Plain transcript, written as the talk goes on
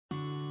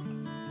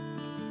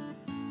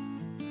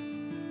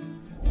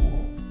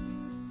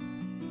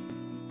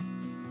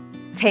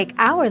Take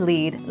our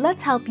lead,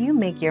 let's help you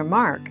make your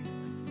mark.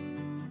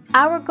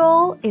 Our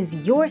goal is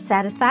your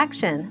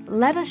satisfaction.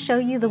 Let us show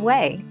you the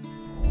way.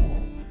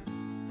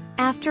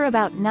 After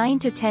about 9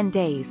 to 10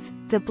 days,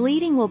 the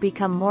bleeding will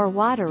become more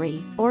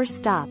watery, or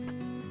stop.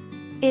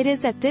 It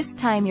is at this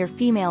time your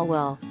female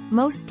will,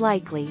 most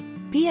likely,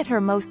 be at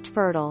her most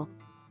fertile.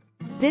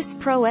 This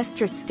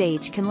proestrus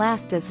stage can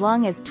last as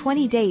long as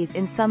 20 days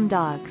in some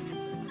dogs.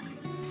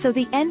 So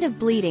the end of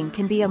bleeding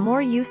can be a more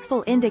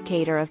useful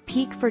indicator of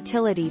peak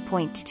fertility.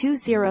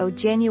 20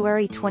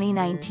 January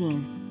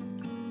 2019.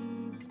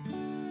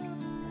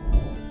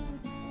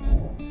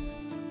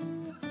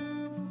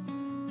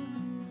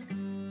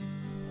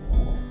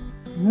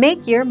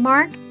 Make your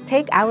mark,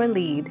 take our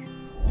lead.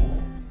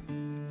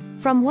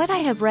 From what I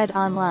have read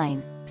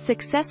online,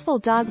 successful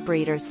dog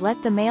breeders let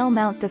the male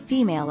mount the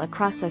female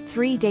across a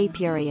 3-day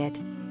period.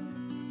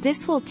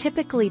 This will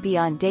typically be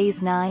on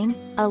days 9,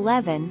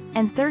 11,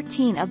 and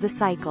 13 of the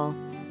cycle.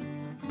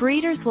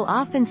 Breeders will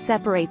often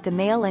separate the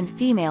male and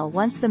female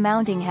once the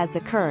mounting has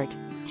occurred,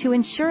 to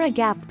ensure a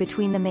gap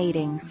between the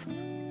matings.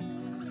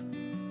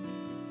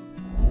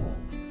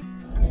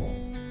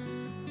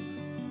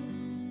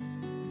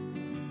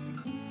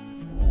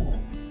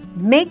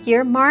 Make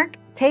your mark,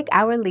 take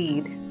our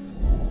lead.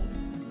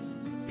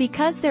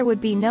 Because there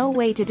would be no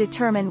way to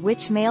determine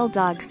which male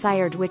dog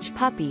sired which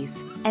puppies,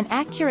 an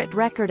accurate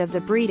record of the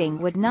breeding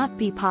would not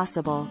be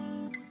possible.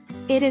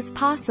 It is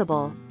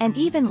possible, and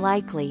even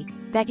likely,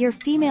 that your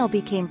female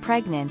became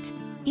pregnant,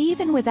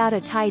 even without a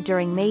tie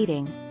during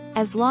mating,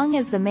 as long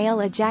as the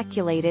male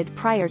ejaculated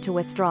prior to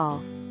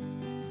withdrawal.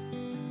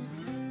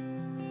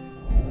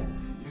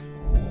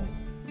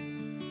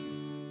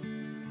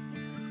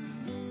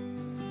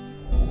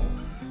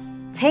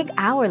 Take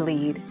our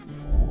lead.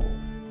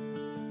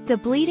 The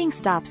bleeding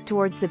stops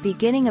towards the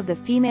beginning of the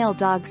female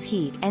dog's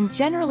heat and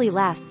generally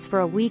lasts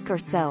for a week or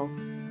so.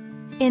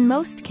 In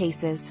most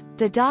cases,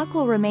 the dog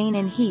will remain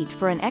in heat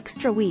for an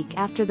extra week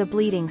after the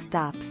bleeding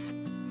stops.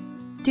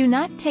 Do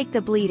not take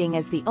the bleeding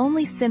as the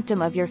only symptom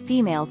of your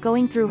female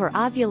going through her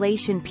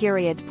ovulation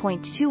period.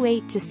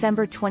 28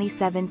 December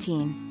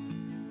 2017.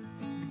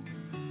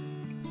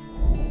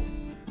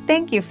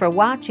 Thank you for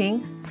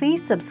watching.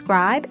 Please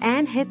subscribe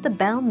and hit the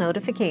bell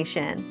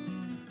notification.